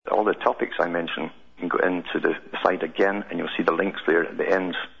all the topics I mentioned. You can go into the site again, and you'll see the links there at the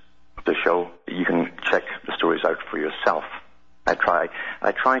end of the show. You can check the stories out for yourself. I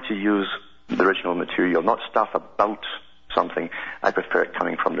try to use the original material, not stuff about something. I prefer it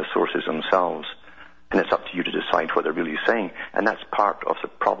coming from the sources themselves. And it's up to you to decide what they're really saying. And that's part of the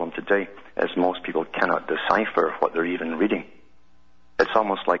problem today, as most people cannot decipher what they're even reading. It's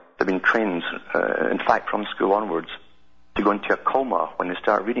almost like they've been trained, in fact, from school onwards, to go into a coma when they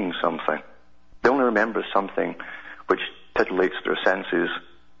start reading something. They only remember something which titillates their senses,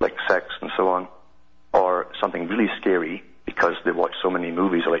 like sex and so on, or something really scary, because they watch so many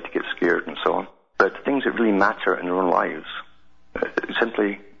movies, they like to get scared and so on. But things that really matter in their own lives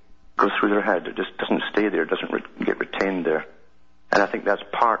simply go through their head. It just doesn't stay there, it doesn't get retained there. And I think that's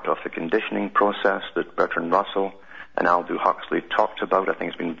part of the conditioning process that Bertrand Russell and Aldous Huxley talked about. I think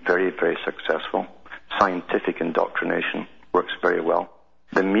it's been very, very successful. Scientific indoctrination works very well.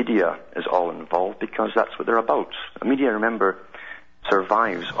 The media is all involved because that's what they're about. The media, remember,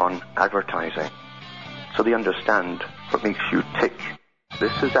 survives on advertising. So they understand what makes you tick.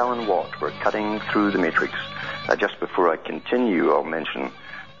 This is Alan Watt. We're cutting through the matrix. Just before I continue, I'll mention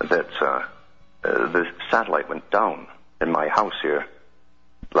that the satellite went down in my house here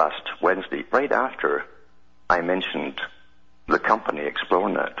last Wednesday, right after I mentioned the company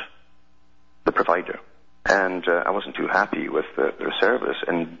Xplornet, the provider. And I wasn't too happy with their service,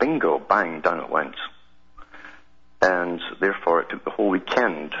 and bingo, bang, down it went. And therefore it took the whole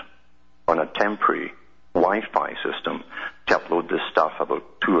weekend on a temporary Wi-Fi system to upload this stuff about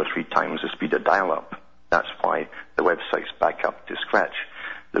 2 or 3 times the speed of dial-up. That's why the website's back up to scratch.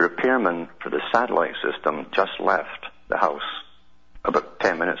 The repairman for the satellite system just left the house about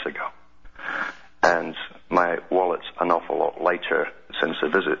 10 minutes ago. And my wallet's an awful lot lighter since the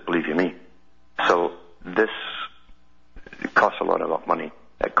visit, believe you me. So this costs a lot of money.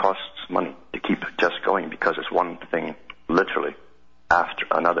 It costs money to keep just going because it's one thing literally after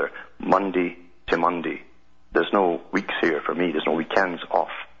another, Monday to Monday. There's no weeks here for me. There's no weekends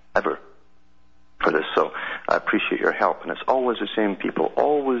off ever for this. So I appreciate your help. And it's always the same people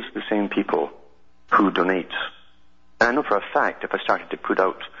who donate. And I know for a fact if I started to put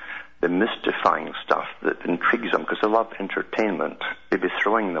out the mystifying stuff that intrigues them, because they love entertainment, they'd be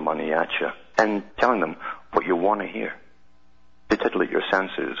throwing the money at you and telling them what you want to hear. They titillate your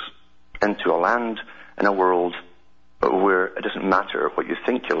senses into a land and a world where it doesn't matter what you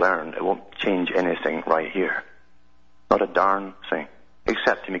think you learn, it won't change anything right here. Not a darn thing.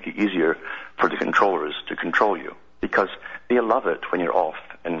 Except to make it easier for the controllers to control you. Because they love it when you're off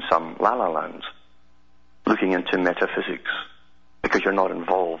in some la-la land, looking into metaphysics, because you're not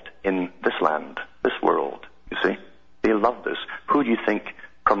involved in this land, this world, you see. They love this. Who do you think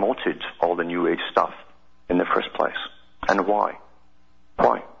promoted all the New Age stuff in the first place? And why?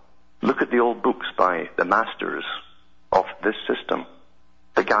 Why? Look at the old books by the masters of this system,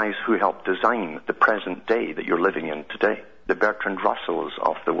 the guys who helped design the present day that you're living in today, the Bertrand Russells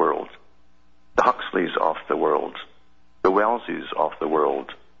of the world, the Huxleys of the world, the Welleses of the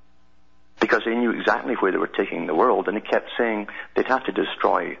world, because they knew exactly where they were taking the world, and they kept saying they'd have to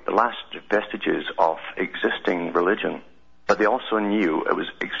destroy the last vestiges of existing religion. But they also knew it was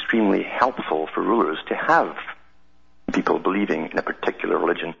extremely helpful for rulers to have people believing in a particular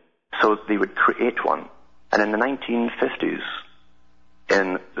religion. So they would create one. And in the 1950s,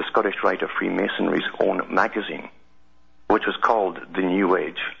 in the Scottish Rite of Freemasonry's own magazine, which was called The New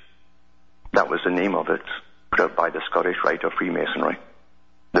Age, that was the name of it, put out by the Scottish Rite of Freemasonry,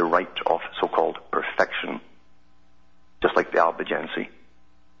 the rite of so-called perfection, just like the Albigensi.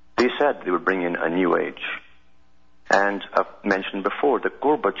 They said they would bring in a new age. And I've mentioned before that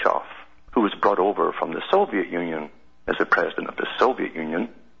Gorbachev, who was brought over from the Soviet Union as the president of the Soviet Union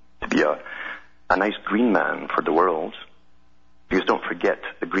to be a nice green man for the world, because don't forget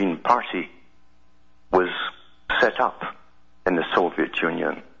the Green Party was set up in the Soviet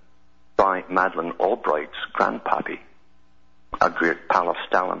Union by Madeleine Albright's grandpappy, a great pal of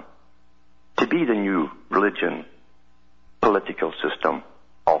Stalin, to be the new religion, political system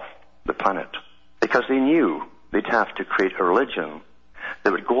of the planet. Because they knew they'd have to create a religion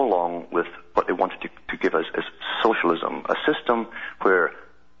that would go along with what they wanted to give us as socialism, a system where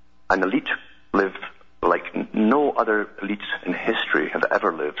an elite lived like no other elites in history have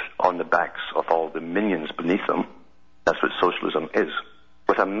ever lived, on the backs of all the minions beneath them. That's what socialism is.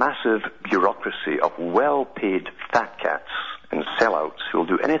 With a massive bureaucracy of well-paid fat cats and sellouts who will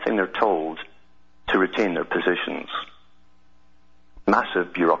do anything they're told to retain their positions.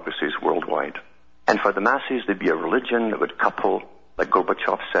 Massive bureaucracies worldwide. And for the masses, there'd be a religion that would couple, like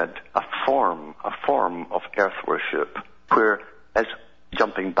Gorbachev said, a form of earth worship, where as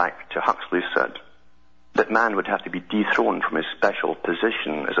jumping back to Huxley, said that man would have to be dethroned from his special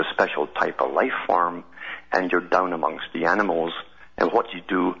position as a special type of life form, and you're down amongst the animals. And what do you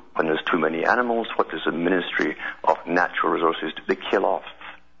do when there's too many animals? What does the Ministry of Natural Resources do? They kill off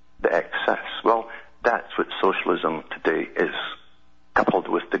the excess. Well, that's what socialism today is, coupled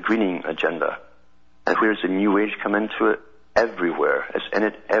with the greening agenda. And where's the New Age come into it? Everywhere. It's in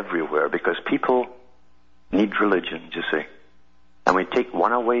it everywhere, because people need religion, you see. And when we take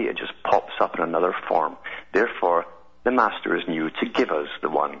one away, it just pops up in another form. Therefore, the Master is new to give us the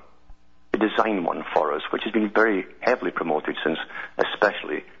one, to design one for us, which has been very heavily promoted since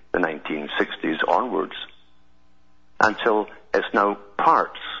especially the 1960s onwards, until it's now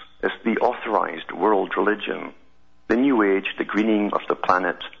parts. It's the authorized world religion, the New Age, the greening of the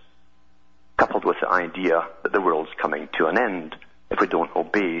planet, coupled with the idea that the world's coming to an end if we don't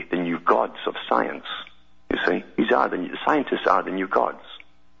obey the new gods of science. You see, the scientists are the new gods.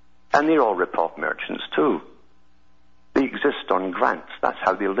 And they're all rip-off merchants too. They exist on grants. That's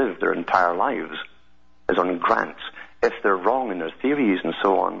how they live their entire lives, is on grants. If they're wrong in their theories and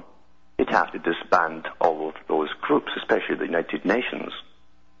so on, they'd have to disband all of those groups, especially the United Nations,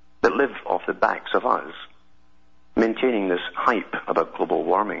 that live off the backs of us, maintaining this hype about global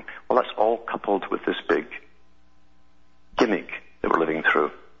warming. Well, that's all coupled with this big gimmick that we're living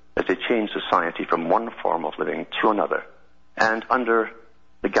through, as they change society from one form of living to another. And under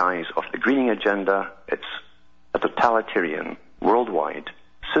the guise of the greening agenda, it's a totalitarian, worldwide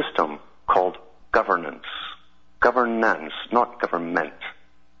system called governance. Governance, not government.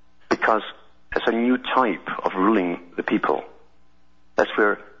 Because it's a new type of ruling the people. That's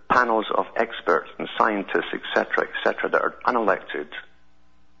where panels of experts and scientists, etc., that are unelected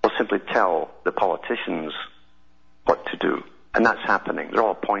will simply tell the politicians what to do. And that's happening. They're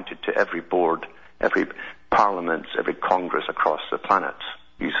all appointed to every board, every parliament, every congress across the planet.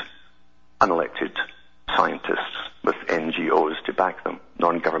 These unelected scientists with NGOs to back them,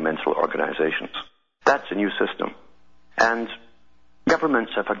 non-governmental organizations. That's a new system. And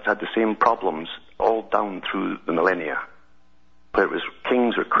governments have had the same problems all down through the millennia, whether it was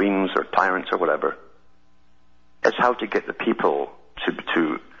kings or queens or tyrants or whatever. It's how to get the people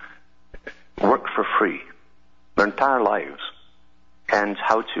to work for free their entire lives, and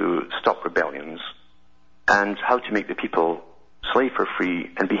how to stop rebellions, and how to make the people slave for free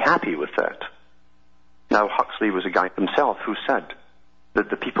and be happy with that. Now, Huxley was a guy himself who said that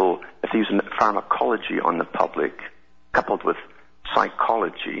the people, if they use pharmacology on the public, coupled with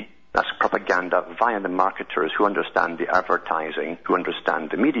psychology, that's propaganda via the marketers who understand the advertising, who understand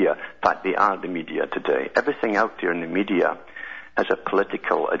the media. In fact, they are the media today. Everything out there in the media has a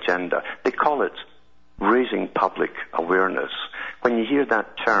political agenda. They call it raising public awareness. When you hear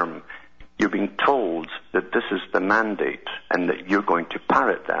that term, you're being told that this is the mandate and that you're going to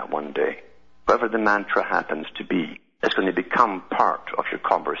parrot that one day. Whatever the mantra happens to be, it's going to become part of your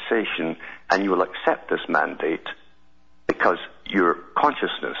conversation, and you will accept this mandate because your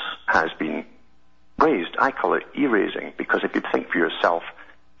consciousness has been raised. I call it erasing, because if you think for yourself,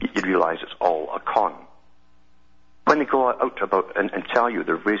 you'd realize it's all a con. When they go out about and tell you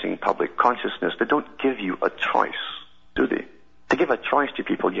they're raising public consciousness, they don't give you a choice, do they? To give a choice to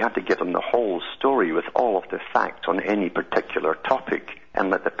people, you have to give them the whole story with all of the facts on any particular topic and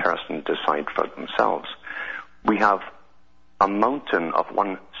let the person decide for themselves. We have a mountain of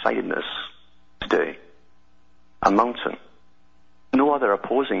one-sidedness today. A mountain. No other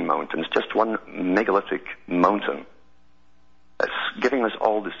opposing mountains, just one megalithic mountain. It's giving us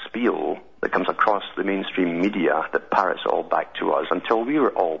all the spiel that comes across the mainstream media that parrots all back to us until we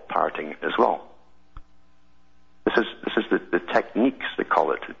were all parroting as well. This is the techniques, they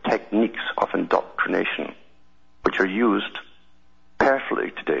call it, the techniques of indoctrination, which are used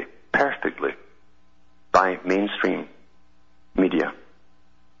perfectly today, by mainstream media.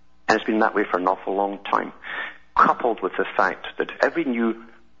 And it's been that way for an awful long time, coupled with the fact that every new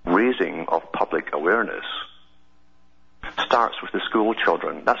raising of public awareness starts with the school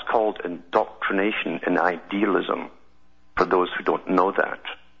children. That's called indoctrination in idealism, for those who don't know that.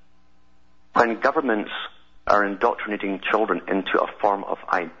 When governments are indoctrinating children into a form of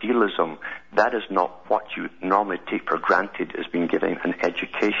idealism, that is not what you normally take for granted as being given an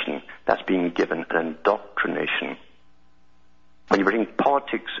education. That's being given an indoctrination. When you bring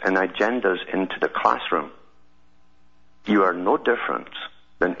politics and agendas into the classroom, you are no different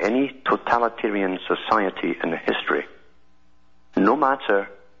than any totalitarian society in history. No matter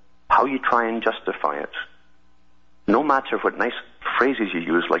how you try and justify it, no matter what nice phrases you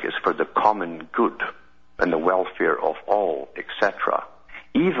use, like it's for the common good and the welfare of all, etc.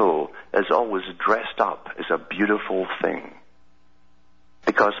 Evil is always dressed up as a beautiful thing.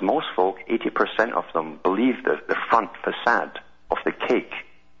 Because most folk, 80% of them, believe the front facade of the cake.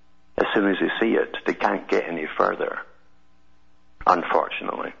 As soon as they see it, they can't get any further,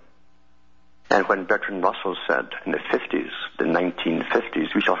 unfortunately. And when Bertrand Russell said in the 50s, the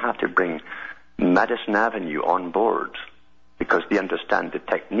 1950s, we shall have to bring Madison Avenue on board because they understand the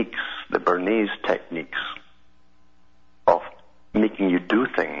techniques, the Bernays techniques of making you do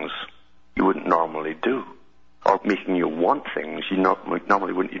things you wouldn't normally do, or making you want things you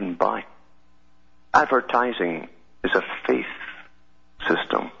normally wouldn't even buy. Advertising is a faith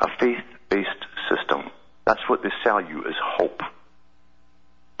system, a faith-based system. That's what they sell you is hope.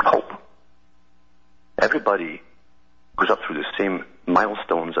 Hope. Everybody goes up through the same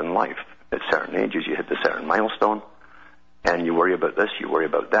milestones in life. At certain ages, you hit a certain milestone, and you worry about this, you worry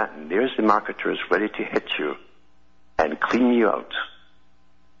about that, and there's the marketers ready to hit you and clean you out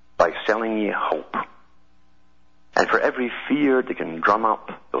by selling you hope. And for every fear they can drum up,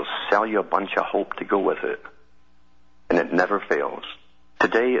 they'll sell you a bunch of hope to go with it. And it never fails.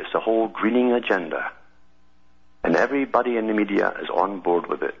 Today it's the whole greening agenda. And everybody in the media is on board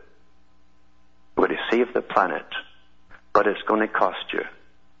with it. We're going to save the planet, but it's going to cost you.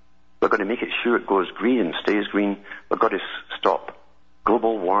 We're going to make it sure it goes green and stays green. We've got to stop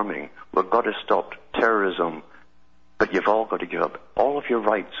global warming. We've got to stop terrorism. But you've all got to give up all of your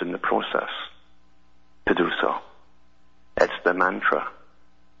rights in the process to do so. It's the mantra.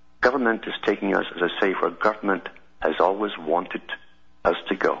 Government is taking us, as I say, where government has always wanted us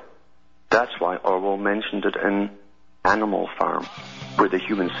to go. That's why Orwell mentioned it in Animal Farm, where the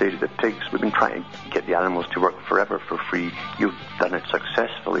humans say to the pigs, we've been trying to get the animals to work forever for free. You've done it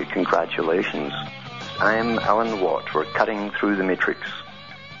successfully. Congratulations. I'm Alan Watt. We're cutting through the matrix.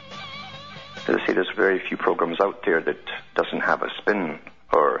 As I say, there's very few programs out there that doesn't have a spin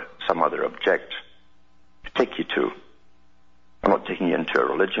or some other object to take you to. I'm not taking you into a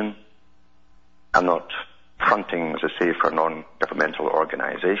religion. I'm not fronting, as I say, for a non-governmental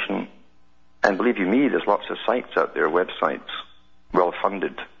organization. And believe you me, there's lots of sites out there, websites,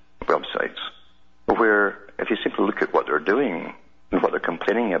 well-funded websites, where if you simply look at what they're doing and what they're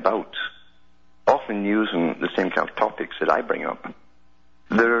complaining about, often using the same kind of topics that I bring up,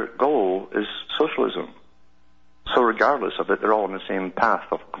 their goal is socialism. So regardless of it, they're all on the same path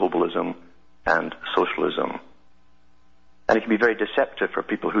of globalism and socialism. And it can be very deceptive for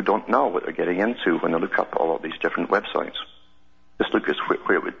people who don't know what they're getting into when they look up all of these different websites. Just look at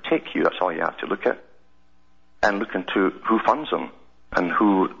where it would take you. That's all you have to look at. And look into who funds them and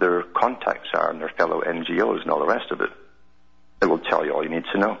who their contacts are and their fellow NGOs and all the rest of it. It will tell you all you need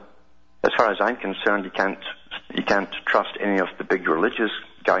to know. As far as I'm concerned, you can't trust any of the big religious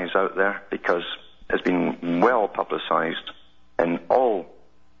guys out there because it's been well publicized in all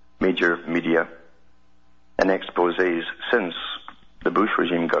major media and exposés since the Bush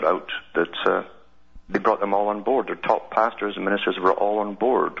regime got out that they brought them all on board. Their top pastors and ministers were all on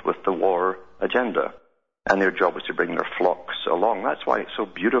board with the war agenda. And their job was to bring their flocks along. That's why it's so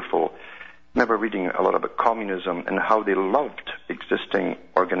beautiful. I remember reading a lot about communism and how they loved existing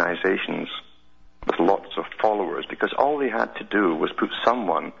organizations with lots of followers because all they had to do was put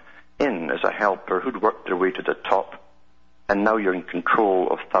someone in as a helper who'd worked their way to the top. And now you're in control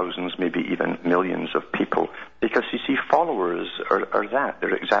of thousands, maybe even millions of people. Because you see, followers are that.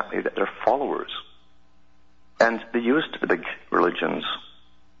 They're exactly that. They're followers. And they used the big religions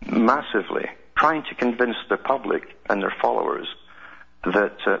massively, trying to convince the public and their followers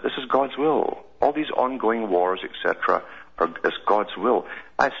that this is God's will. All these ongoing wars, etc., is God's will.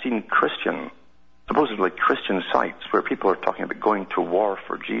 I've seen supposedly Christian sites where people are talking about going to war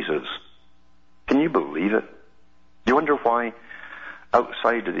for Jesus. Can you believe it? Do you wonder why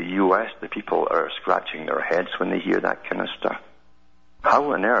outside of the U.S. the people are scratching their heads when they hear that kind of stuff?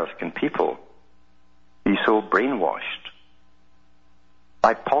 How on earth can people be so brainwashed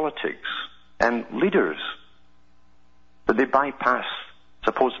by politics and leaders that they bypass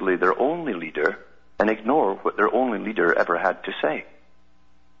supposedly their only leader and ignore what their only leader ever had to say?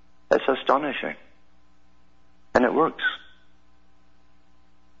 It's astonishing. And it works.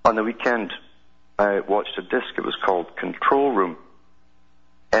 On the weekend, I watched a disc. It was called Control Room.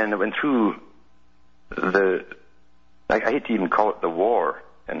 And it went through I hate to even call it the war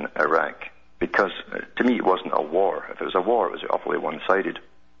in Iraq, because to me it wasn't a war. If it was a war, it was awfully one-sided.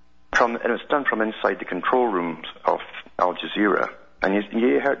 And it's done from inside the control rooms of Al Jazeera. And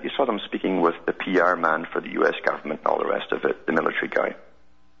you saw them speaking with the PR man for the US government and all the rest of it, the military guy.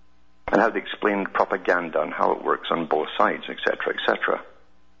 And how they explained propaganda and how it works on both sides, etc., etc.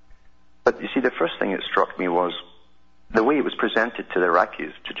 But you see, the first thing that struck me was the way it was presented to the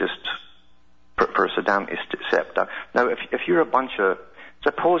Iraqis to just, for Saddam is to step down. Now, if you're a bunch of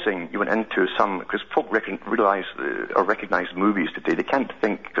Supposing you went into some, because folk recognize movies today, they can't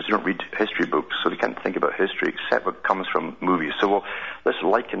think, because they don't read history books, so they can't think about history except what comes from movies. So let's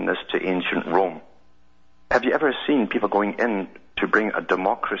liken this to ancient Rome. Have you ever seen people going in to bring a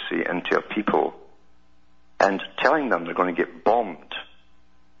democracy into a people and telling them they're going to get bombed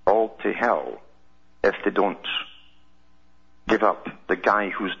all to hell if they don't give up the guy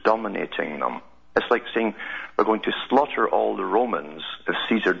who's dominating them? It's like saying we're going to slaughter all the Romans if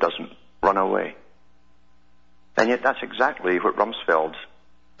Caesar doesn't run away. And yet that's exactly what Rumsfeld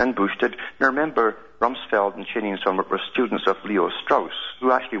and Bush did. Now remember, Rumsfeld and Cheney and so on were students of Leo Strauss,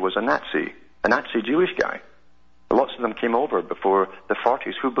 who actually was a Nazi Jewish guy. Lots of them came over before the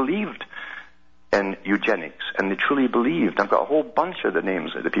 40s who believed in eugenics, and they truly believed. I've got a whole bunch of the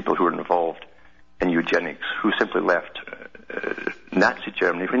names of the people who were involved in eugenics who simply left Nazi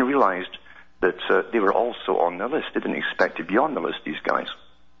Germany when they realized that they were also on the list. They didn't expect to be on the list, these guys.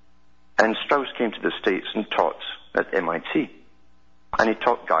 And Strauss came to the States and taught at MIT. And he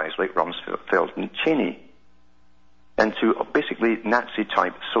taught guys like Rumsfeld and Cheney into basically Nazi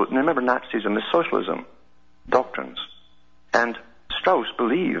type. So remember, Nazism is socialism doctrines. And Strauss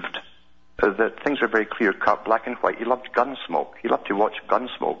believed that things were very clear-cut, black and white. He loved Gunsmoke. He loved to watch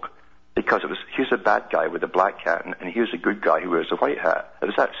Gunsmoke because it was, here's a bad guy with a black hat and here's a good guy who wears a white hat. It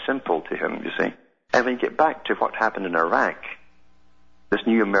was that simple to him, you see. And when you get back to what happened in Iraq, this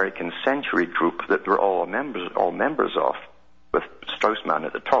new American Century group that we're all members of, with Straussman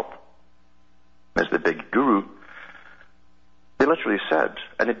at the top as the big guru, they literally said,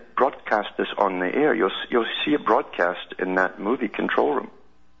 and it broadcast this on the air, you'll see it broadcast in that movie Control Room.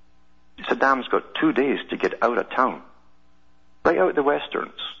 Saddam's got 2 days to get out of town. Right out of the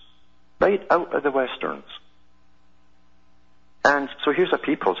Westerns. Right out of the Westerns. And so here's a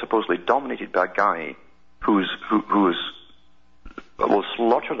people supposedly dominated by a guy who will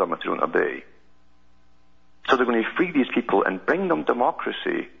slaughter them if they don't obey. So they're going to free these people and bring them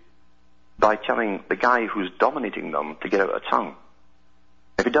democracy by telling the guy who's dominating them to get out of town.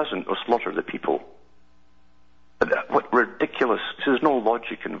 If he doesn't, they'll slaughter the people. What ridiculous. There's no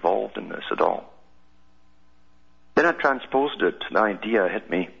logic involved in this at all. Then I transposed it. The idea hit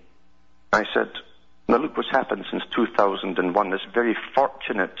me. I said, now look what's happened since 2001, this very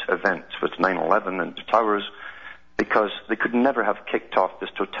fortunate event with 9/11 and the towers, because they could never have kicked off this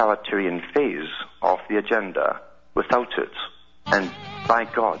totalitarian phase of the agenda without it. And by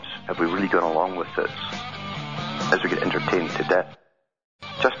God, have we really gone along with it as we get entertained to death.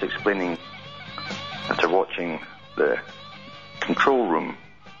 Just explaining, after watching the Control Room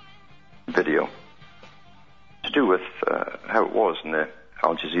video, to do with how it was in the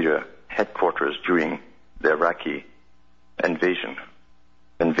Al Jazeera headquarters during the Iraqi invasion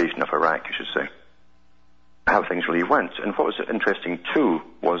of Iraq, I should say, how things really went. And what was interesting too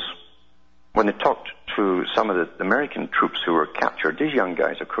was when they talked to some of the American troops who were captured, these young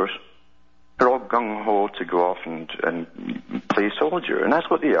guys, of course, they're all gung-ho to go off and play soldier. And that's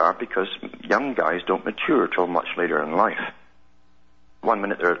what they are, because young guys don't mature till much later in life. 1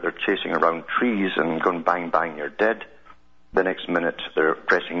 minute they're chasing around trees and going bang, bang, you're dead. The next minute they're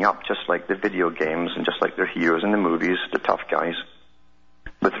dressing up just like the video games and just like their heroes in the movies, the tough guys,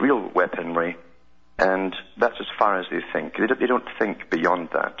 with real weaponry. And that's as far as they think. They don't think beyond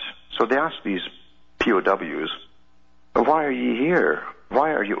that. So they ask these POWs, why are you here?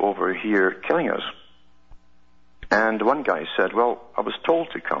 Why are you over here killing us? And one guy said, well, I was told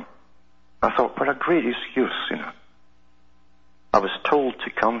to come. I thought, what a great excuse, you know. I was told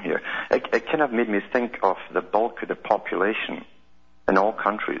to come here. It kind of made me think of the bulk of the population in all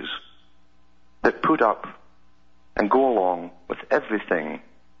countries that put up and go along with everything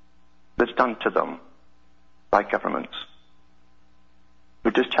that's done to them by governments.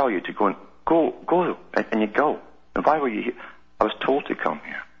 Who just tell you to go, and you go. And why were you here? I was told to come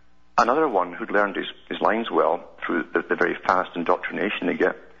here. Another one who'd learned his lines well through the very fast indoctrination they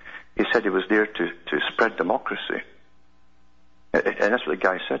get, he said he was there to spread democracy. And that's what the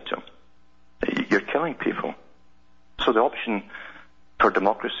guy said to him. You're killing people. So the option for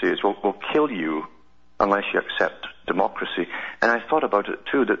democracy is, we'll kill you unless you accept democracy. And I thought about it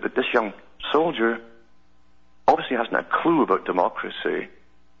too, that this young soldier obviously hasn't a clue about democracy,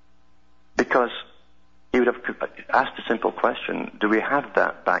 because he would have asked a simple question, do we have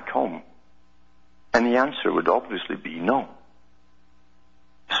that back home? And the answer would obviously be no.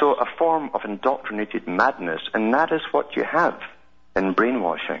 So a form of indoctrinated madness, and that is what you have in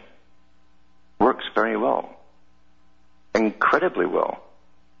brainwashing, works very well. Incredibly well.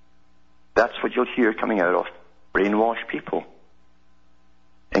 That's what you'll hear coming out of brainwashed people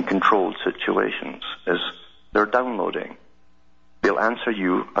in controlled situations, is they're downloading They'll answer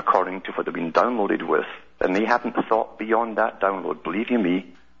you according to what they've been downloaded with, and they haven't thought beyond that download, believe you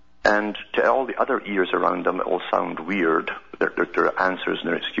me. And to all the other ears around them, it will sound weird, their answers and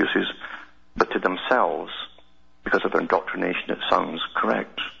their excuses. But to themselves, because of their indoctrination, it sounds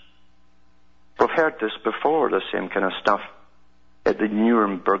correct. We've heard this before, the same kind of stuff, at the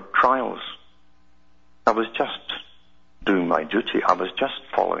Nuremberg trials. I was just doing my duty. I was just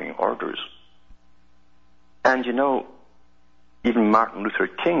following orders. And you know, even Martin Luther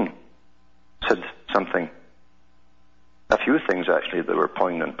King said something. A few things, actually, that were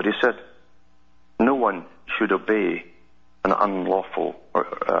poignant. But he said, no one should obey an unlawful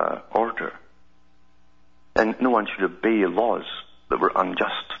order. And no one should obey laws that were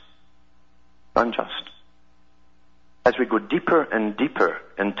unjust. Unjust. As we go deeper and deeper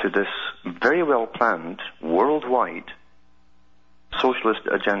into this very well-planned, worldwide socialist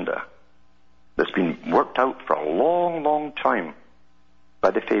agenda that's been worked out for a long, long time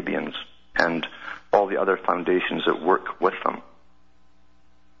by the Fabians and all the other foundations that work with them.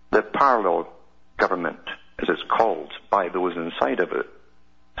 The parallel government, as it's called by those inside of it,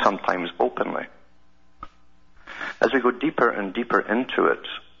 sometimes openly. As we go deeper and deeper into it,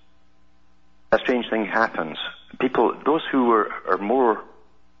 a strange thing happens. People, those who are more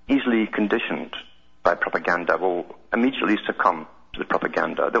easily conditioned by propaganda will immediately succumb to the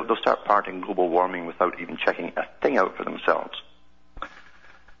propaganda. They'll start parting global warming without even checking a thing out for themselves.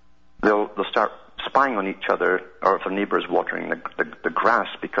 They'll start spying on each other, or if their neighbours watering the grass,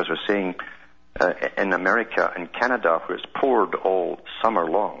 because they're saying in America and Canada, where it's poured all summer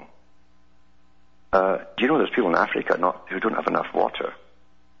long, do you know there's people in Africa who don't have enough water?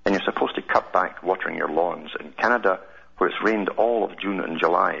 And you're supposed to cut back watering your lawns. In Canada, where it's rained all of June and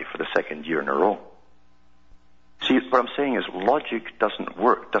July for the second year in a row. See, what I'm saying is logic doesn't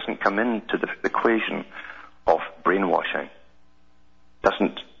work, doesn't come into the equation of brainwashing.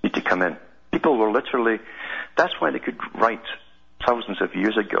 Doesn't need to come in. People were literally, that's why they could write thousands of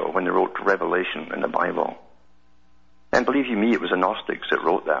years ago when they wrote Revelation in the Bible. And believe you me, it was the Gnostics that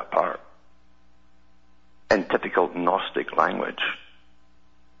wrote that part. In typical Gnostic language.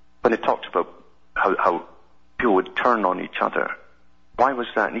 When they talked about how people would turn on each other. Why was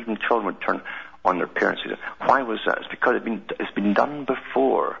that? And even children would turn on their parents. Why was that? It's because it's been done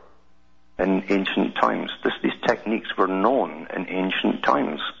before in ancient times. These techniques were known in ancient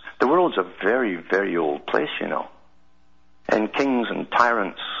times. The world's a very, very old place, you know. And kings and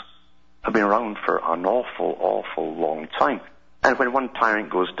tyrants have been around for an awful, awful long time. And when one tyrant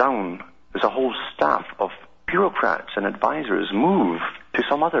goes down, there's a whole staff of bureaucrats and advisors move to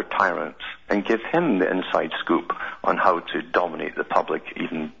some other tyrant and give him the inside scoop on how to dominate the public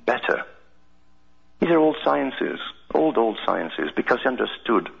even better. These are old sciences, old sciences, because they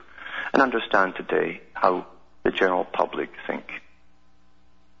understood and understand today how the general public think.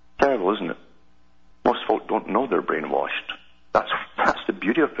 Terrible, isn't it? Most folk don't know they're brainwashed. That's the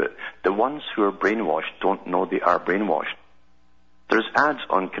beauty of it. The ones who are brainwashed don't know they are brainwashed. There's ads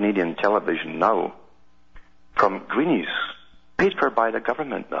on Canadian television now from greenies, paid for by the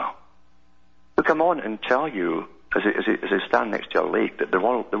government now, who come on and tell you, as they stand next to a lake, that the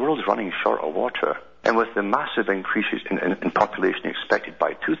world is running short of water. And with the massive increases in population expected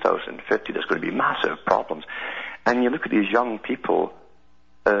by 2050, there's going to be massive problems. And you look at these young people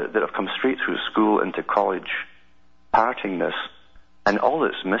that have come straight through school into college, parroting this, and all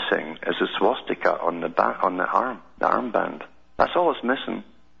that's missing is a swastika on the armband. That's all it's missing,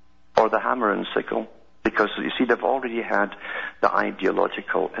 or the hammer and sickle. Because, you see, they've already had the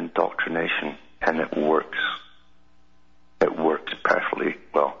ideological indoctrination, and it works. It works perfectly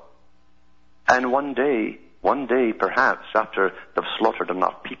well. And one day, perhaps, after they've slaughtered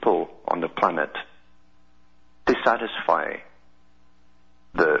enough people on the planet, to satisfy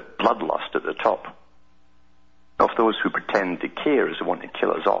the bloodlust at the top of those who pretend to care as they want to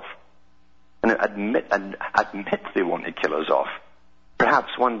kill us off, and admit they want to kill us off.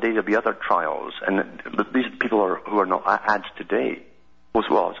 Perhaps one day there'll be other trials, and these people who are not ads today goes,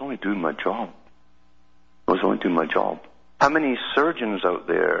 well, I was only doing my job. How many surgeons out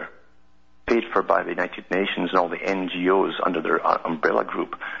there, paid for by the United Nations and all the NGOs under their umbrella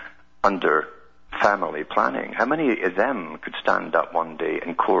group, under family planning, how many of them could stand up one day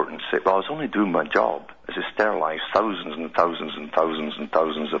in court and say, well, I was only doing my job, as they sterilize thousands and thousands and thousands and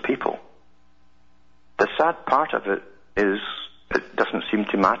thousands of people? The sad part of it is, it doesn't seem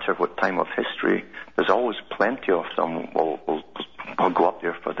to matter what time of history. There's always plenty of them will go up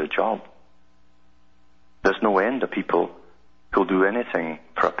there for the job. There's no end of people who'll do anything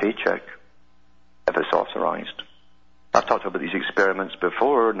for a paycheck if it's authorized. I've talked about these experiments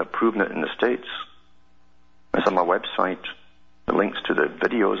before and I've proven it in the States. It's on my website. the links to the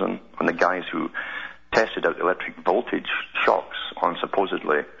videos on the guys who tested out electric voltage shocks on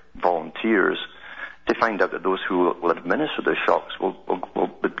supposedly volunteers, to find out that those who will administer the shocks will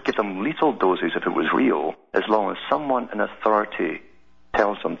give them lethal doses if it was real, as long as someone in authority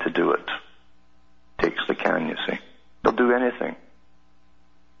tells them to do it. Takes the can, you see. They'll do anything.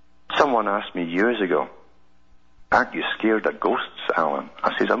 Someone asked me years ago, aren't you scared of ghosts, Alan?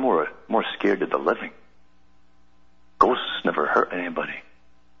 I says, I'm more scared of the living. Ghosts never hurt anybody.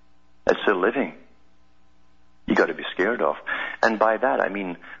 It's the living you got to be scared of. And by that I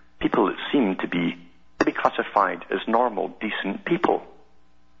mean people that seem to be classified as normal, decent people.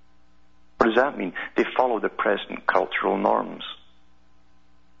 What does that mean? They follow the present cultural norms.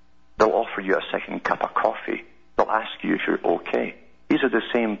 They'll offer you a second cup of coffee. They'll ask you if you're okay. These are the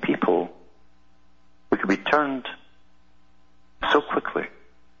same people who could be turned so quickly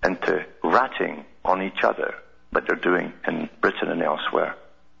into ratting on each other like they're doing in Britain and elsewhere.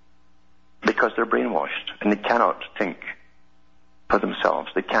 Because they're brainwashed and they cannot think for themselves.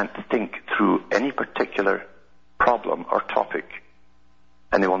 They can't think through any particular problem or topic.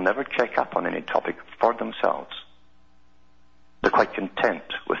 And they will never check up on any topic for themselves. They're quite content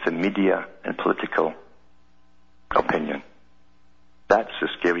with the media and political opinion. That's the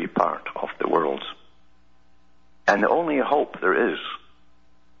scary part of the world. And the only hope there is,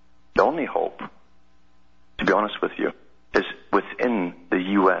 the only hope, to be honest with you, is within the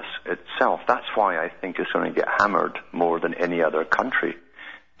U.S. itself. That's why I think it's going to get hammered more than any other country.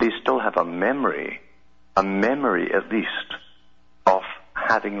 They still have a memory at least, of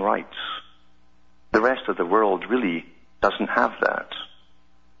having rights. The rest of the world really doesn't have that.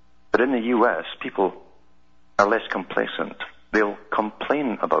 But in the U.S., people are less complacent. They'll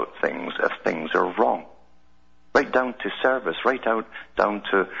complain about things if things are wrong. Right down to service, right down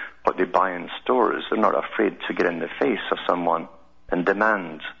to what they buy in stores. They're not afraid to get in the face of someone and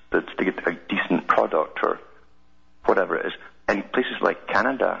demand that they get a decent product or whatever it is. In places like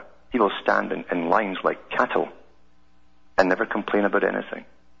Canada, people stand in lines like cattle and never complain about anything.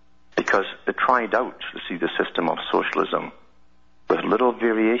 Because they tried out, you see, the system of socialism with little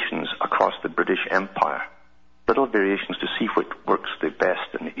variations across the British Empire. Little variations to see what works the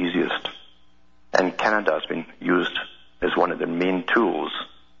best and the easiest. And Canada has been used as one of the main tools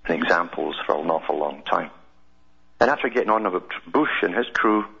and examples for an awful long time. And after getting on about Bush and his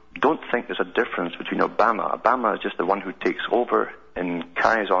crew, don't think there's a difference between Obama. Obama is just the one who takes over and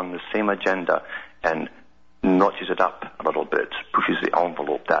carries on the same agenda and notches it up a little bit, pushes the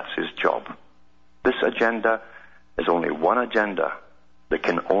envelope. That's his job. This agenda is only one agenda. There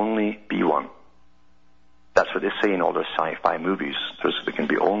can only be one. That's what they say in all their sci-fi movies. There can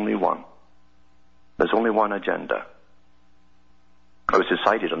be only one. There's only one agenda. It was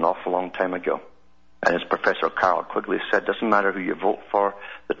decided an awful long time ago. And as Professor Carroll Quigley said, doesn't matter who you vote for,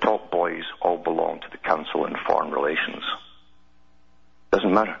 the top boys all belong to the Council on Foreign Relations.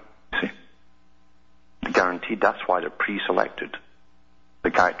 Doesn't matter, you see. Guaranteed, that's why they're pre-selected.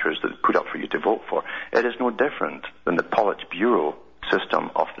 The characters that are put up for you to vote for. It is no different than the Politburo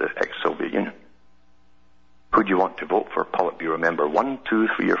system of the ex-Soviet Union. Who do you want to vote for? Politburo member 1, 2,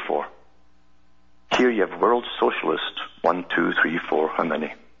 3, or 4. Here you have World Socialist 1, 2, 3, 4. How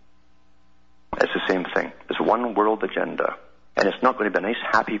many? It's the same thing. There's one world agenda. And it's not going to be a nice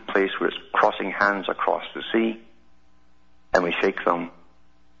happy place where it's crossing hands across the sea and we shake them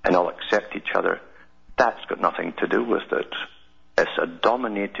and all accept each other. That's got nothing to do with it. It's a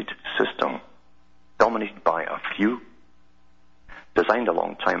dominated system, dominated by a few, designed a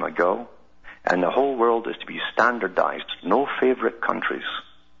long time ago, and the whole world is to be standardized. No favorite countries.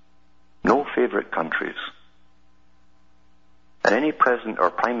 No favorite countries. And any president or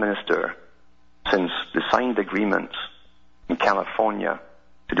prime minister, since the signed agreement in California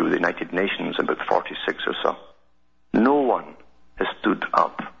to do with the United Nations in about 46 or so, no one has stood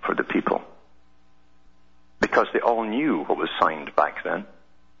up for the people. Because they all knew what was signed back then.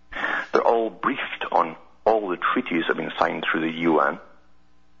 They're all briefed on all the treaties that have been signed through the UN.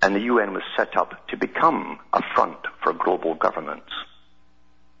 And the UN was set up to become a front for global governments.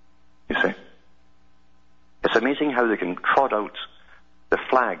 You see? It's amazing how they can trot out the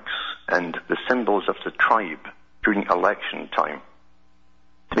flags and the symbols of the tribe during election time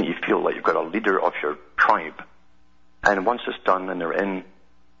to make you feel like you've got a leader of your tribe. And once it's done and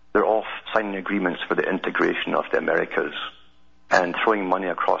they're off signing agreements for the integration of the Americas and throwing money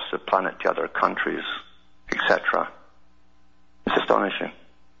across the planet to other countries, etc. It's astonishing.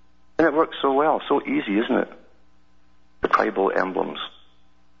 And it works so well, so easy, isn't it? The tribal emblems.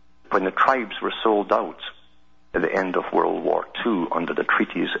 When the tribes were sold out at the end of World War II under the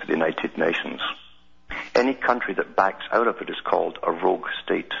treaties of the United Nations, Any country that backs out of it is called a rogue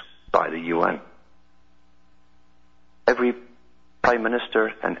state by the UN. Every Prime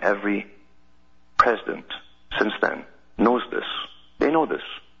Minister and every President since then knows this. They know this.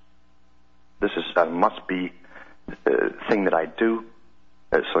 This is a must-be thing that I do.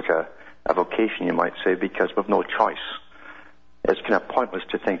 It's like a vocation, you might say, because we've no choice. It's kind of pointless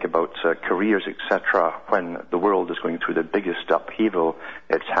to think about careers, etc., when the world is going through the biggest upheaval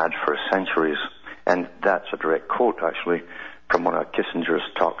it's had for centuries. And that's a direct quote, actually, from one of Kissinger's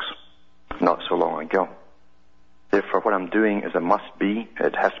talks not so long ago. Therefore, what I'm doing is a must-be.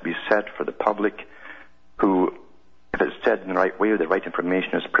 It has to be said for the public who, if it's said in the right way, or the right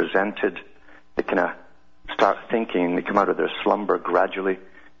information is presented, they kind of start thinking, they come out of their slumber gradually,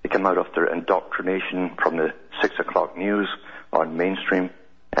 they come out of their indoctrination from the 6 o'clock news on mainstream,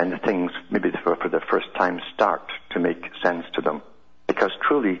 and the things, maybe for the first time, start to make sense to them. Because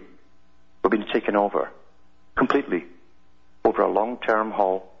truly, we've been taken over, completely, over a long-term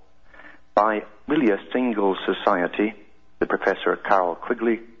haul, by really a single society. The Professor Carroll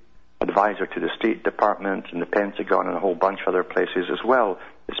Quigley, advisor to the State Department and the Pentagon and a whole bunch of other places as well,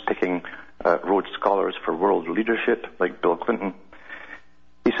 is picking Rhodes Scholars for world leadership, like Bill Clinton.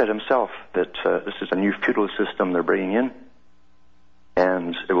 He said himself that this is a new feudal system they're bringing in,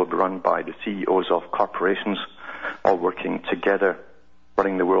 and it will be run by the CEOs of corporations, all working together,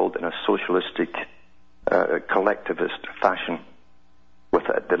 running the world in a socialistic, collectivist fashion, with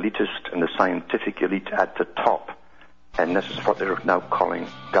the elitist and the scientific elite at the top. And this is what they're now calling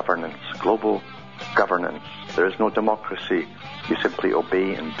governance, global governance. There is no democracy. You simply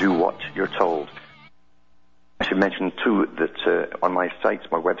obey and do what you're told. I should mention, too, that on my sites,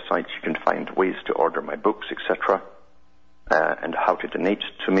 my websites, you can find ways to order my books, etc., and how to donate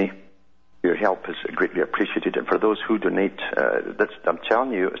to me. Your help is greatly appreciated. And for those who donate, I'm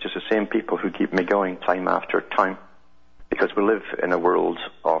telling you, it's just the same people who keep me going time after time. Because we live in a world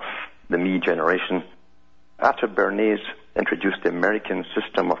of the me generation. After Bernays introduced the American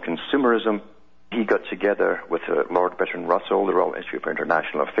system of consumerism, he got together with Lord Bertrand Russell, the Royal Institute for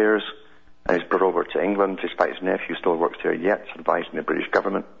International Affairs, and he's brought over to England, despite his nephew still works there yet, advising the British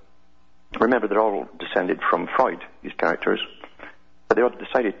government. Remember, they're all descended from Freud, these characters. But they all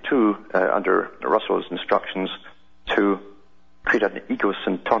decided, too, under Russell's instructions, to create an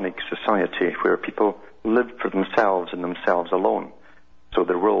egocentric society where people lived for themselves and themselves alone. So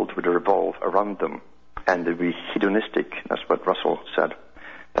the world would revolve around them, and they'd be hedonistic. That's what Russell said.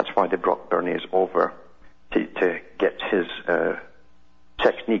 That's why they brought Bernays over, to get his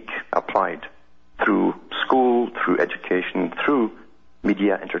technique applied through school, through education, through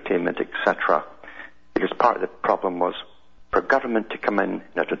media, entertainment, etc. Because part of the problem was for government to come in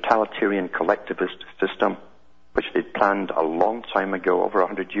a totalitarian collectivist system, which they'd planned a long time ago, over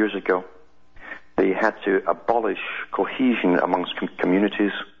 100 years ago. They had to abolish cohesion amongst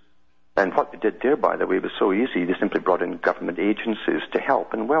communities. And what they did there, by the way, was so easy. They simply brought in government agencies to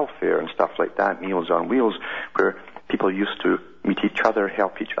help in welfare and stuff like that, Meals on Wheels, where people used to meet each other,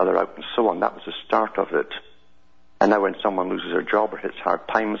 help each other out, and so on. That was the start of it. And now when someone loses their job or hits hard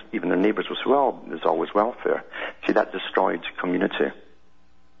times, even their neighbours will say, well, there's always welfare. See, that destroyed community.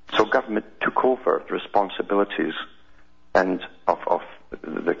 So government took over the responsibilities and of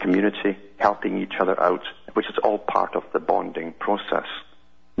the community, helping each other out, which is all part of the bonding process.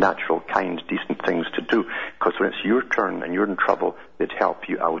 Natural, kind, decent things to do, because when it's your turn and you're in trouble, they'd help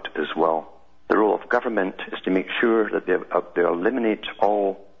you out as well. The role of government is to make sure that they eliminate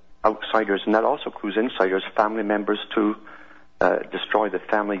all outsiders, and that also includes insiders, family members too, destroy the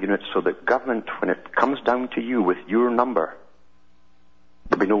family unit, so that government, when it comes down to you with your number,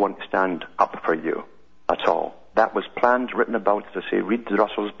 there'll be no one to stand up for you at all. That was planned, written about, as I say, read the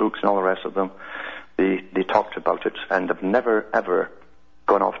Russell's books and all the rest of them. They talked about it, and have never, ever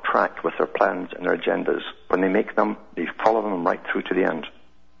gone off track with their plans and their agendas. When they make them, they follow them right through to the end.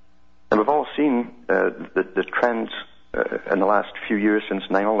 And we've all seen the trends in the last few years since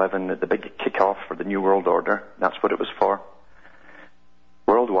 9/11, the big kickoff for the New World Order. That's what it was for.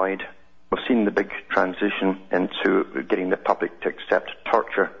 Worldwide, we've seen the big transition into getting the public to accept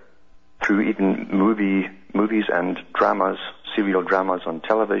torture through even movies and dramas, serial dramas on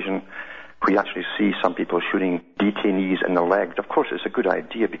television. We actually see some people shooting detainees in the leg. Of course, it's a good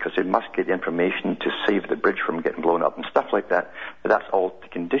idea because they must get the information to save the bridge from getting blown up and stuff like that. But that's all to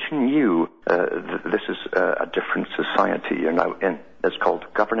condition you. This is a different society you're now in. It's called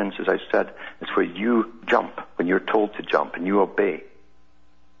governance, as I said. It's where you jump when you're told to jump and you obey.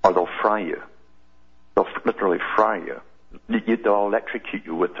 Or they'll fry you. They'll literally fry you. They'll electrocute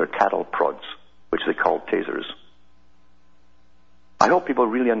you with their cattle prods, which they call tasers. I hope people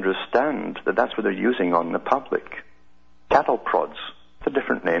really understand that that's what they're using on the public. Cattle prods. It's a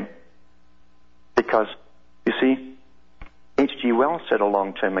different name. Because, you see, H.G. Wells said a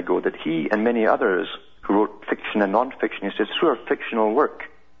long time ago that he and many others who wrote fiction and non-fiction, he says, through our fictional work.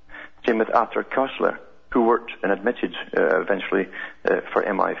 Same with Arthur Koestler, who worked and admitted eventually for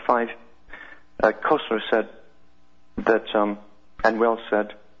MI5. Koestler said that, and Wells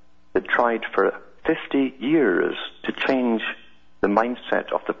said, they tried for 50 years to change the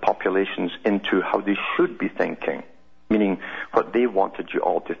mindset of the populations into how they should be thinking, meaning what they wanted you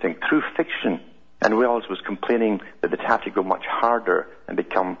all to think through fiction. And Wells was complaining that they'd have to go much harder and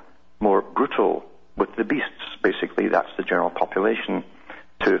become more brutal with the beasts, basically. That's the general population,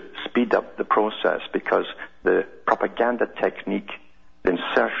 to speed up the process, because the propaganda technique, the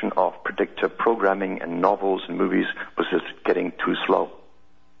insertion of predictive programming in novels and movies was just getting too slow.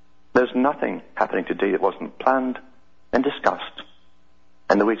 There's nothing happening today that wasn't planned and discussed,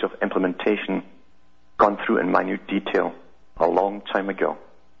 and the ways of implementation gone through in minute detail a long time ago.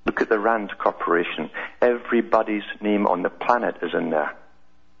 Look at the Rand Corporation. Everybody's name on the planet is in there.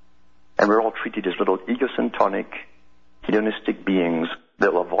 And we're all treated as little egocentric, hedonistic beings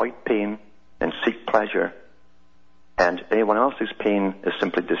that will avoid pain and seek pleasure, and anyone else's pain is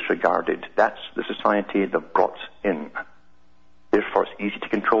simply disregarded. That's the society they've brought in. Therefore, it's easy to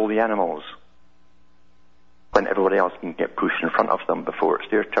control the animals when everybody else can get pushed in front of them before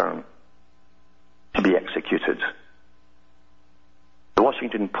it's their turn to be executed. The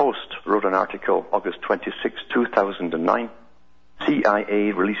Washington Post wrote an article, August 26, 2009,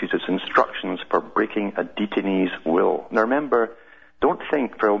 CIA releases its instructions for breaking a detainee's will. Now remember, don't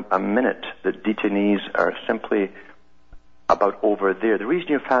think for a minute that detainees are simply about over there. The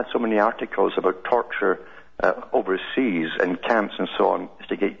reason you've had so many articles about torture overseas in camps and so on is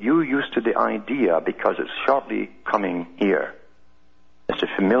to get you used to the idea, because it's shortly coming here. It's to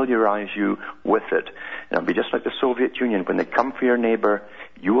familiarize you with it. And it'll be just like the Soviet Union. When they come for your neighbor,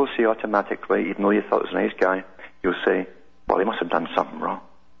 you will say automatically, even though you thought it was a nice guy, you'll say, well, he must have done something wrong.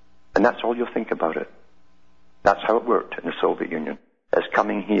 And that's all you'll think about it. That's how it worked in the Soviet Union. It's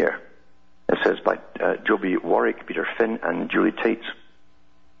coming here. It says by Joby Warwick, Peter Finn, and Julie Tate.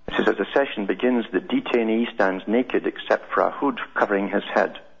 It says, as the session begins, the detainee stands naked except for a hood covering his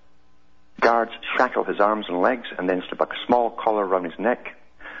head. Guards shackle his arms and legs and then slip a small collar around his neck.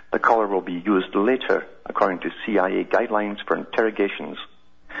 The collar will be used later, according to CIA guidelines, for interrogations.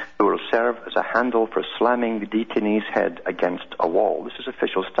 It will serve as a handle for slamming the detainee's head against a wall. This is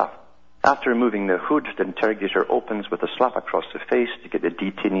official stuff. After removing the hood, the interrogator opens with a slap across the face to get the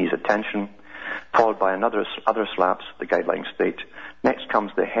detainee's attention, followed by other slaps, the guidelines state. Next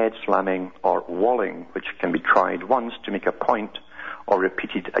comes the head slamming or walling, which can be tried once to make a point or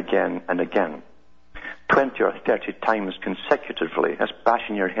repeated again and again. 20 or 30 times consecutively, as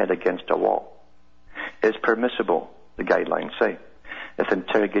bashing your head against a wall. It is permissible, the guidelines say, if the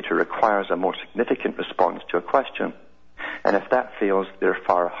interrogator requires a more significant response to a question, and if that fails, there are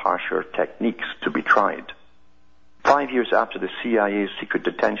far harsher techniques to be tried. 5 years after the CIA's secret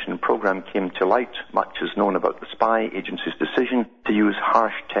detention program came to light, much is known about the spy agency's decision to use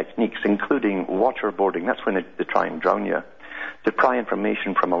harsh techniques, including waterboarding. That's when they try and drown you, to pry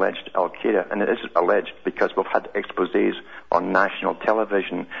information from alleged Al-Qaeda. And it is alleged because we've had exposés on national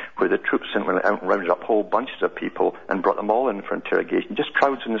television where the troops simply rounded up whole bunches of people and brought them all in for interrogation, just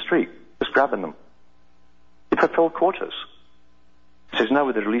crowds in the street, just grabbing them. They fulfill quotas. It says now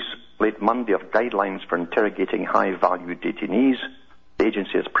with the release late Monday of guidelines for interrogating high-value detainees, the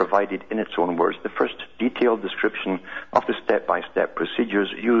agency has provided, in its own words, the first detailed description of the step-by-step procedures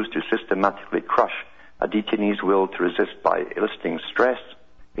used to systematically crush a detainee's will to resist by eliciting stress,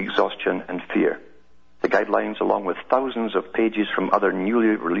 exhaustion, and fear. The guidelines, along with thousands of pages from other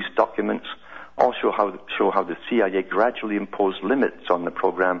newly released documents, all show how the CIA gradually imposed limits on the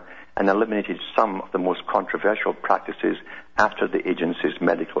program and eliminated some of the most controversial practices after the agency's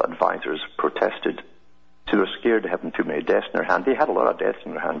medical advisors protested. So they were scared of having too many deaths in their hand. They had a lot of deaths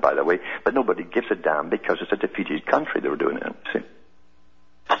in their hand, by the way, but nobody gives a damn because it's a defeated country they were doing it in. See?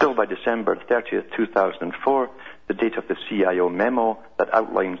 Still, by December 30th, 2004, the date of the CIO memo that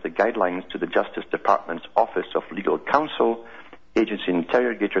outlines the guidelines to the Justice Department's Office of Legal Counsel, agency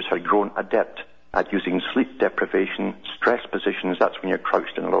interrogators had grown adept at using sleep deprivation, stress positions. That's when you're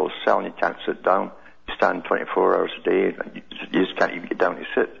crouched in a little cell and you can't sit down. You stand 24 hours a day, and you just can't even get down to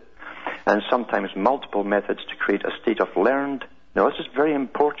sit. And sometimes multiple methods to create a state of learned, now this is very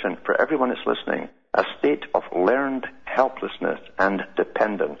important for everyone that's listening, a state of learned helplessness and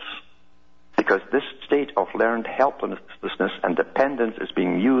dependence. Because this state of learned helplessness and dependence is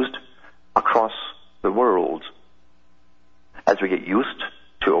being used across the world. as we get used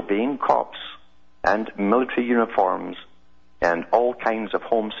to obeying cops and military uniforms and all kinds of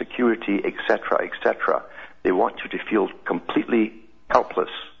home security, etc., etc., they want you to feel completely helpless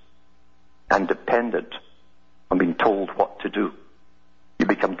and dependent on being told what to do. You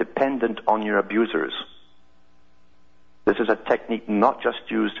become dependent on your abusers. This is a technique not just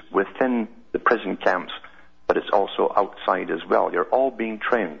used within the prison camps, but it's also outside as well. You're all being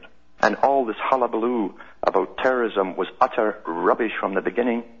trained. And all this hullabaloo about terrorism was utter rubbish from the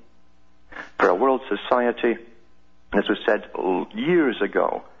beginning. For a world society, as was said years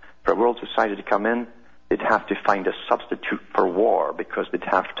ago, for a world society to come in, they'd have to find a substitute for war, because they'd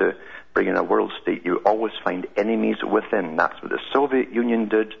have to bring in a world state. You always find enemies within. That's what the Soviet Union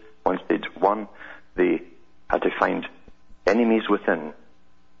did. Once they'd won, they had to find enemies within,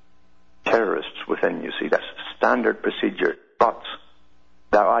 terrorists within, you see. That's standard procedure. But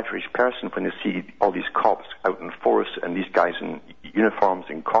the average person, when they see all these cops out in force and these guys in uniforms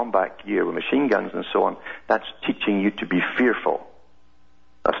and combat gear with machine guns and so on, that's teaching you to be fearful.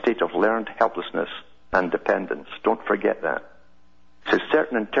 A state of learned helplessness and dependence. Don't forget that. So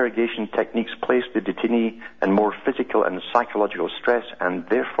certain interrogation techniques place the detainee in more physical and psychological stress, and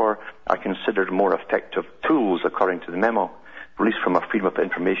therefore are considered more effective tools, according to the memo released from a Freedom of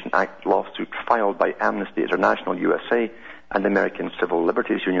Information Act lawsuit filed by Amnesty International USA and the American Civil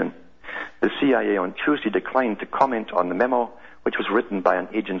Liberties Union. The CIA on Tuesday declined to comment on the memo, which was written by an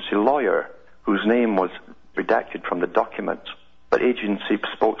agency lawyer whose name was redacted from the document. But agency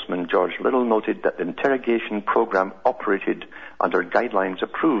spokesman George Little noted that the interrogation program operated under guidelines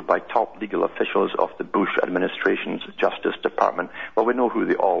approved by top legal officials of the Bush administration's Justice Department. Well, we know who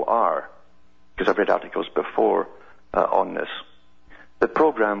they all are, because I've read articles before on this. The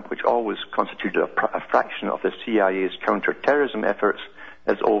program, which always constituted a fraction of the CIA's counter-terrorism efforts,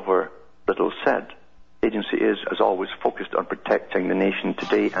 is over, Little said. The agency is, as always, focused on protecting the nation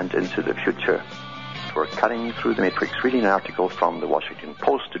today and into the future. We're cutting through the matrix, reading an article from the Washington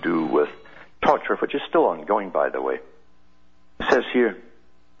Post to do with torture, which is still ongoing, by the way. It says here,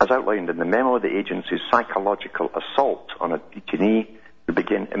 as outlined in the memo, the agency's psychological assault on a detainee would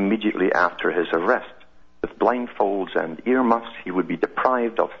begin immediately after his arrest. With blindfolds and earmuffs, he would be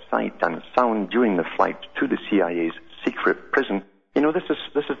deprived of sight and sound during the flight to the CIA's secret prison. You know, this is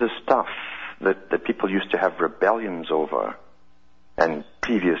the stuff that people used to have rebellions over in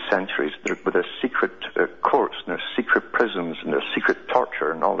previous centuries, with their secret courts and their secret prisons and their secret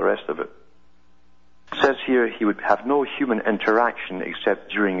torture and all the rest of it. It says here he would have no human interaction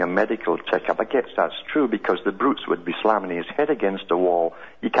except during a medical checkup. I guess that's true, because the brutes would be slamming his head against a wall.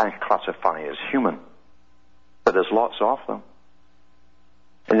 You can't classify as human. But there's lots of them.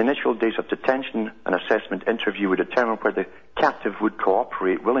 In the initial days of detention, an assessment interview would determine whether the captive would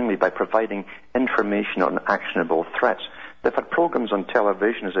cooperate willingly by providing information on actionable threats. They've had programs on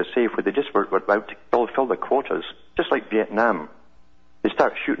television, as I say, where they just were about to fill the quotas, just like Vietnam. They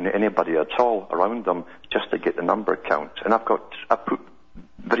start shooting at anybody at all around them just to get the number count. And I've put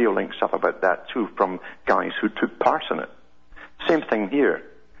video links up about that too, from guys who took part in it. Same thing here.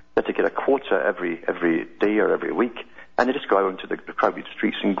 They have to get a quota every day or every week, and they just go out into the crowded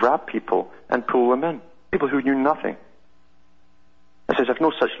streets and grab people and pull them in. People who knew nothing. It says if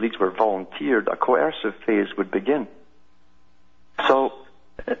no such leads were volunteered, a coercive phase would begin. So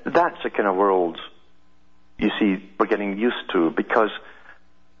that's the kind of world, you see, we're getting used to, because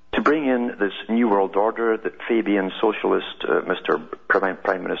to bring in this new world order that Fabian socialist, Mr.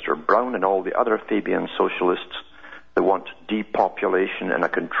 Prime Minister Brown and all the other Fabian socialists that want depopulation and a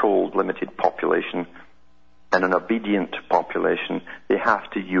controlled, limited population and an obedient population, they have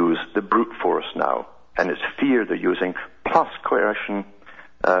to use the brute force now. And it's fear they're using, plus coercion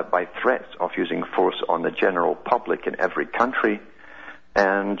by threats of using force on the general public in every country.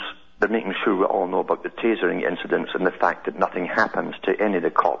 And they're making sure we all know about the tasering incidents and the fact that nothing happens to any of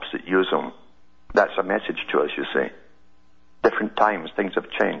the cops that use them. That's a message to us, you see. Different times, things have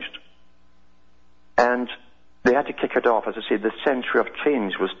changed. And they had to kick it off. As I say, the century of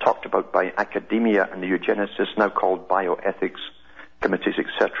change was talked about by academia and the eugenicists, now called bioethics committees,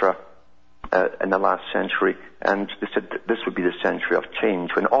 etc., in the last century. And they said that this would be the century of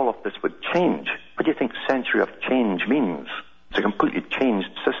change, when all of this would change. What do you think century of change means? It's a completely changed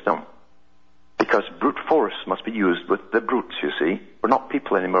system. Because brute force must be used with the brutes, you see. We're not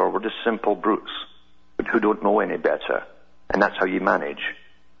people anymore, we're just simple brutes who don't know any better. And that's how you manage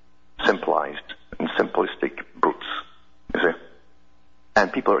simplified and simplistic brutes, you see.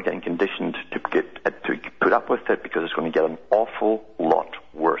 And people are getting conditioned to put up with it, because it's going to get an awful lot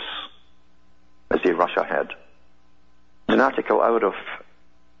worse as they rush ahead. There's an article out of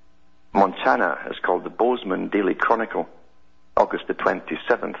Montana. It's called the Bozeman Daily Chronicle. August the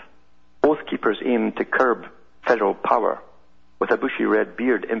 27th. Oath keepers aim to curb federal power. With a bushy red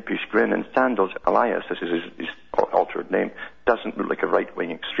beard, impish grin, and sandals, Elias, this is his altered name, doesn't look like a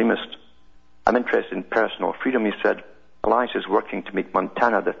right-wing extremist. I'm interested in personal freedom, he said. Elias is working to make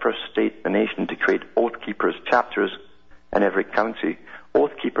Montana the first state in the nation to create Oath Keepers chapters in every county.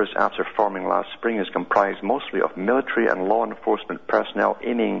 Oath Keepers, after forming last spring, is comprised mostly of military and law enforcement personnel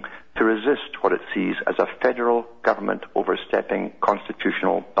aiming to resist what it sees as a federal government overstepping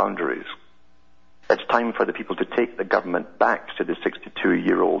constitutional boundaries. It's time for the people to take the government back, said the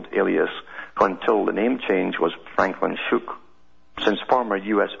 62-year-old alias, who until the name change was Franklin Shook. Since former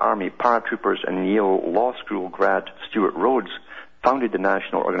U.S. Army paratroopers and Yale Law School grad Stuart Rhodes founded the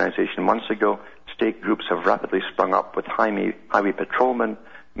national organization months ago, state groups have rapidly sprung up with highway patrolmen,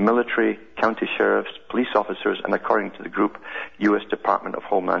 military, county sheriffs, police officers, and according to the group, U.S. Department of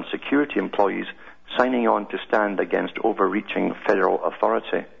Homeland Security employees signing on to stand against overreaching federal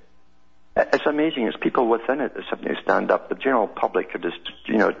authority. It's amazing. It's people within it that suddenly stand up. The general public are just,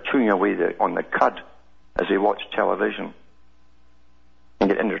 chewing away on the cud as they watch television and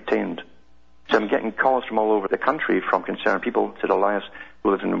get entertained. So I'm getting calls from all over the country from concerned people, said Elias,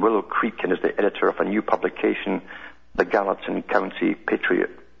 who lives in Willow Creek and is the editor of a new publication, the Gallatin County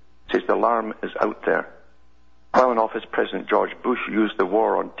Patriot. Says the alarm is out there. While in office, President George Bush used the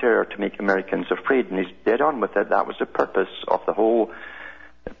war on terror to make Americans afraid, and he's dead on with it. That was the purpose of the whole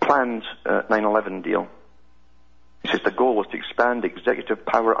planned 9/11 deal. He says the goal was to expand executive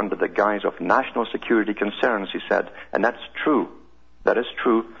power under the guise of national security concerns, he said. And that's true. That is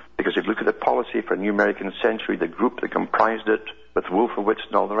true, because if you look at the policy for New American Century, the group that comprised it, with Wolfowitz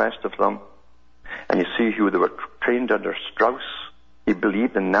and all the rest of them, and you see who they were trained under Strauss. He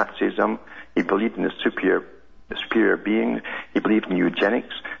believed in Nazism. He believed in the superior being. He believed in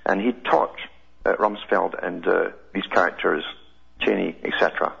eugenics. And he taught Rumsfeld and these characters, Cheney,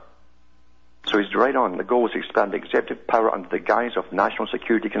 etc. So he's right on. The goal was to expand executive power under the guise of national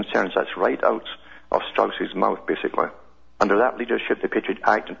security concerns. That's right out of Strauss's mouth, basically. Under that leadership, the Patriot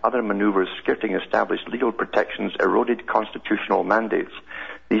Act and other maneuvers skirting established legal protections eroded constitutional mandates.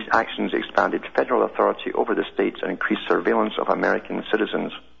 These actions expanded federal authority over the states and increased surveillance of American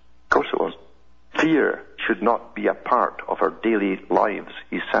citizens. Of course it was. Fear should not be a part of our daily lives,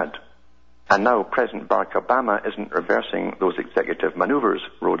 he said. And now President Barack Obama isn't reversing those executive maneuvers,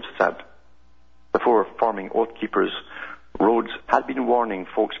 Rhodes said. Before forming Oath Keepers, Rhodes had been warning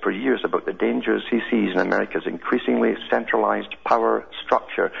folks for years about the dangers he sees in America's increasingly centralized power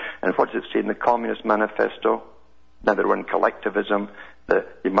structure. And what does it say in the Communist Manifesto? Now that we're in collectivism, that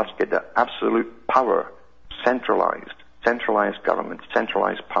you must get the absolute power centralized government,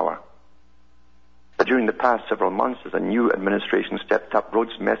 centralized power. But during the past several months, as a new administration stepped up,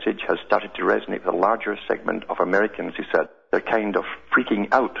 Rhodes' message has started to resonate with a larger segment of Americans, he said. They're kind of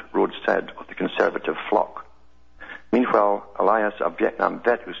freaking out, Rhodes said, of the conservative flock. Meanwhile, Elias, a Vietnam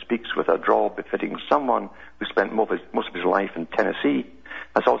vet who speaks with a drawl befitting someone who spent most of his life in Tennessee,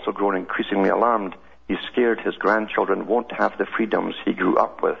 has also grown increasingly alarmed. He's scared his grandchildren won't have the freedoms he grew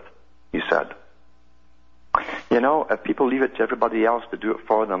up with, he said. If people leave it to everybody else to do it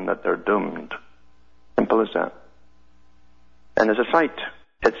for them, that they're doomed. Simple as that. And as a site,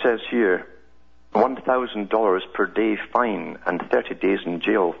 it says here, $1,000 per day fine and 30 days in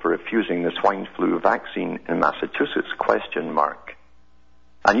jail for refusing the swine flu vaccine in Massachusetts, ?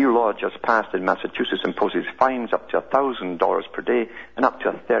 A new law just passed in Massachusetts imposes fines up to $1,000 per day and up to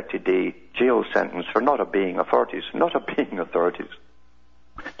a 30-day jail sentence for not obeying authorities.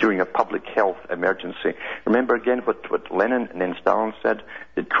 During a public health emergency. Remember again what Lenin and then Stalin said?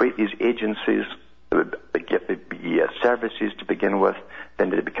 They'd create these agencies, they'd get the services to begin with,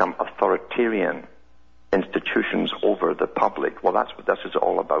 then they become authoritarian institutions over the public. Well, that's what this is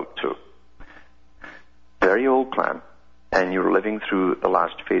all about too. Very old plan, and you're living through the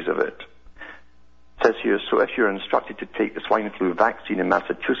last phase of it. It says here, so if you're instructed to take the swine flu vaccine in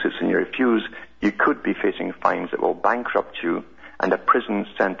Massachusetts and you refuse, you could be facing fines that will bankrupt you and a prison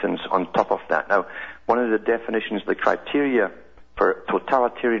sentence on top of that. Now, one of the definitions, the criteria for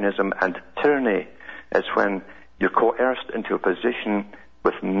totalitarianism and tyranny is when you're coerced into a position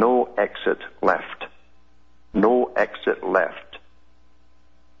with no exit left. No exit left.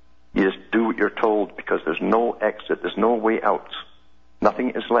 You just do what you're told because there's no exit, there's no way out.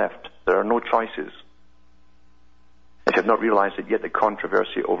 Nothing is left. There are no choices. If you have not realized it yet, the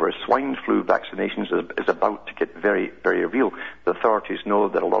controversy over swine flu vaccinations is about to get very, very real. The authorities know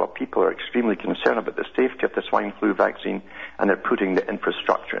that a lot of people are extremely concerned about the safety of the swine flu vaccine, and they're putting the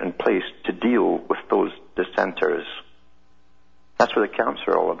infrastructure in place to deal with those dissenters. That's what the camps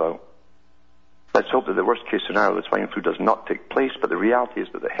are all about. Let's hope that the worst-case scenario, the swine flu, does not take place, but the reality is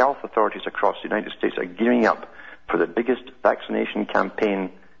that the health authorities across the United States are gearing up for the biggest vaccination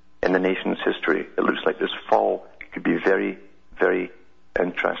campaign in the nation's history. It looks like this fall could be very, very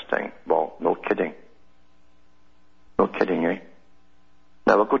interesting. Well, no kidding. No kidding, eh?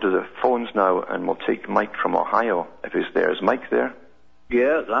 Now, we'll go to the phones now, and we'll take Mike from Ohio, if he's there. Is Mike there?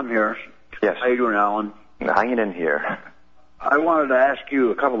 Yes, I'm here. Yes. How you doing, Alan? Hanging in here. I wanted to ask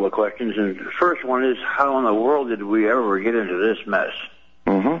you a couple of questions, and the first one is, how in the world did we ever get into this mess?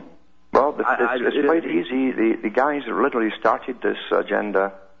 Mm-hmm. Well, it's quite easy. The guys that literally started this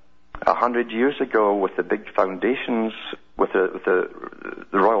agenda 100 years ago with the big foundations, with the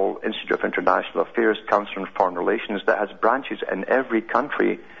Royal Institute of International Affairs, Council on Foreign Relations, that has branches in every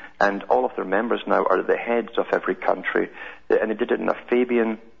country, and all of their members now are the heads of every country. And they did it in a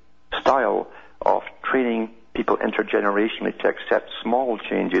Fabian style of training people intergenerationally to accept small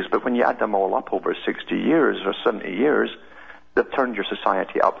changes, but when you add them all up over 60 years or 70 years, they've turned your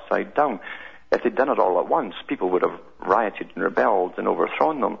society upside down. If they'd done it all at once, people would have rioted and rebelled and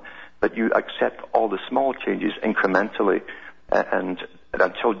overthrown them, but you accept all the small changes incrementally, and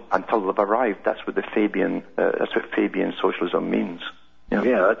until they've arrived. That's what that's what Fabian socialism means.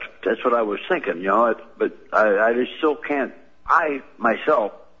 Yeah, that's what I was thinking, but I just still can't. I,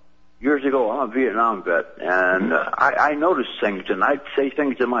 myself, years ago, I'm a Vietnam vet, and I noticed things, and I'd say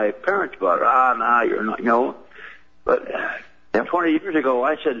things to my parents about, you're not, but 20 years ago,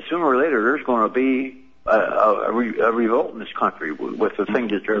 I said sooner or later there's going to be a revolt in this country with the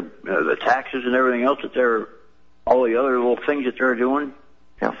things that they're, the taxes and everything else all the other little things that they're doing.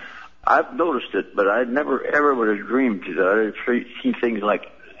 Yeah. I've noticed it, but I never ever would have dreamed that I'd see things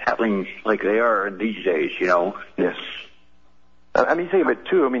happening like they are in these days, Yes. I mean, think of it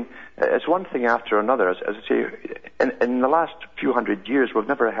too. I mean, it's one thing after another. As I say, in the last few hundred years, we've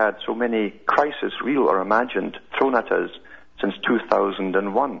never had so many crises, real or imagined, thrown at us since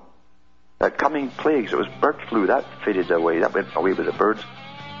 2001. Coming plagues, it was bird flu, that faded away, that went away with the birds.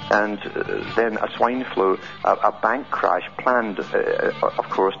 And then a swine flu, a bank crash planned, of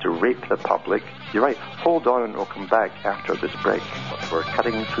course, to rape the public. You're right. Hold on and we'll come back after this break. We're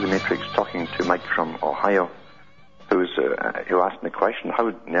cutting through the matrix talking to Mike from Ohio, who asked me the question, how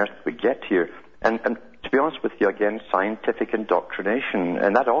on earth did we get here? And to be honest with you, again, scientific indoctrination,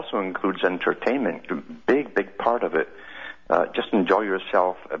 and that also includes entertainment, big, big part of it. Just enjoy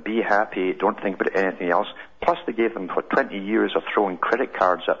yourself, be happy, don't think about anything else. Plus, they gave them for 20 years of throwing credit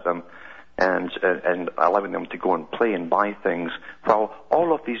cards at them and allowing them to go and play and buy things. While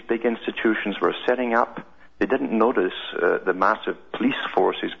all of these big institutions were setting up, they didn't notice the massive police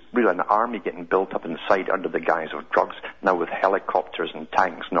forces, really an army getting built up inside under the guise of drugs, now with helicopters and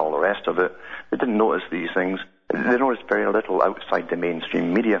tanks and all the rest of it. They didn't notice these things. They noticed very little outside the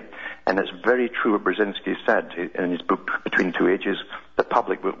mainstream media. And it's very true what Brzezinski said in his book, Between Two Ages. The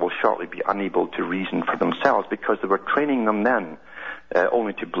public will shortly be unable to reason for themselves because they were training them then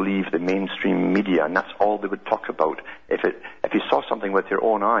only to believe the mainstream media, and that's all they would talk about. If you saw something with your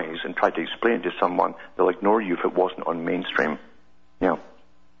own eyes and tried to explain it to someone, they'll ignore you if it wasn't on mainstream.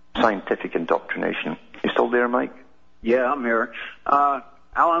 Scientific indoctrination. You still there, Mike? Yeah, I'm here.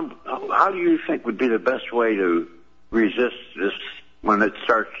 Alan, how do you think would be the best way to resist this when it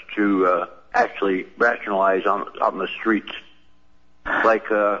starts to actually rationalize on the streets, like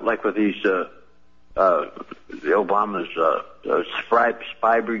with these the Obama's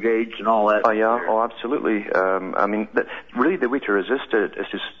spy brigades and all that? Oh yeah, absolutely. I mean, really, the way to resist it is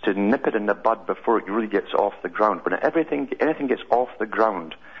just to nip it in the bud before it really gets off the ground. When anything gets off the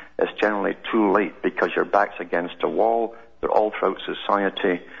ground, it's generally too late because your back's against a wall. They're all throughout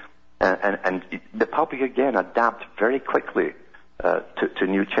society, and the public again adapt very quickly to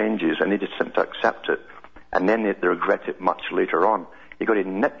new changes, and they just seem to accept it, and then they regret it much later on. You've got to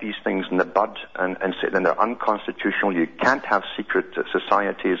nip these things in the bud and say then they're unconstitutional. You can't have secret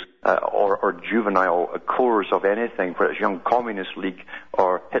societies or juvenile cores of anything, whether it's Young Communist League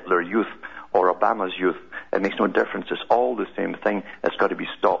or Hitler Youth or Obama's Youth. It makes no difference. It's all the same thing. It's got to be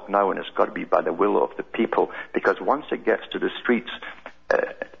stopped now, and it's got to be by the will of the people, because once it gets to the streets,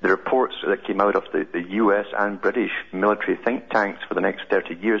 the reports that came out of the US and British military think tanks for the next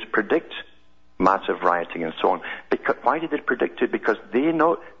 30 years predict massive rioting and so on. Why did they predict it? Because they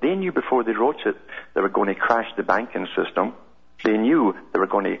knew before they wrote it they were going to crash the banking system. They knew they were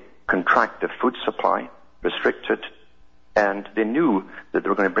going to contract the food supply, restrict it, and they knew that they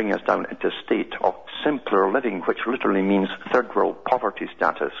were going to bring us down into a state of simpler living, which literally means third world poverty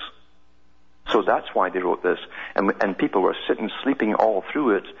status. So that's why they wrote this. And people were sleeping all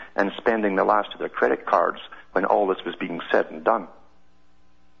through it and spending the last of their credit cards when all this was being said and done.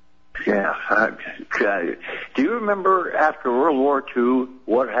 Yeah. Do you remember after World War II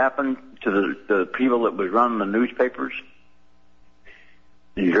what happened to the people that was running the newspapers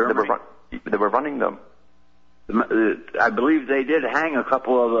in Germany? They were running them. I believe they did hang a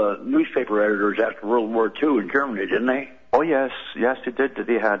couple of the newspaper editors after World War II in Germany, didn't they? Oh yes, they did.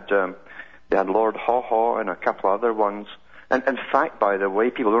 They had Lord Haw Haw and a couple other ones. And in fact, by the way,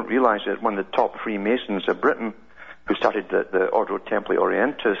 people don't realize that one of the top Freemasons of Britain, who started the Ordo Templi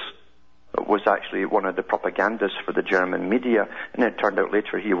Orientis, was actually one of the propagandists for the German media, and it turned out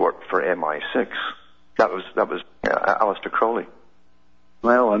later he worked for MI6. That was Aleister Crowley.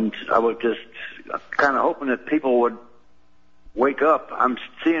 Well, and I was just kind of hoping that people would wake up. I'm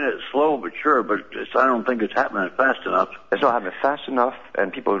seeing it slow but sure, but I don't think it's happening fast enough. It's not happening fast enough,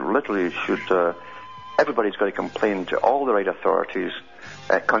 and people literally should. Everybody's got to complain to all the right authorities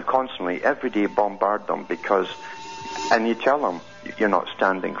constantly, every day bombard them, and you tell them you're not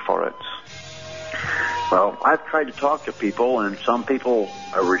standing for it. Well, I've tried to talk to people, and some people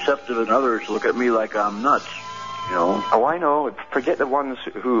are receptive and others look at me like I'm nuts, you know. Oh, I know. Forget the ones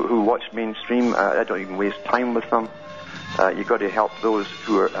who watch mainstream. I don't even waste time with them. You've got to help those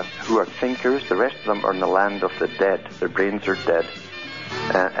who are thinkers. The rest of them are in the land of the dead. Their brains are dead.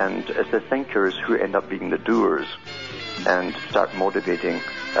 And it's the thinkers who end up being the doers and start motivating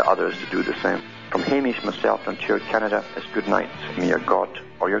others to do the same. From Hamish, myself, and Ontario, Canada, it's good night. May your God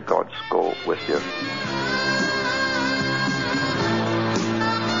or your gods go with you.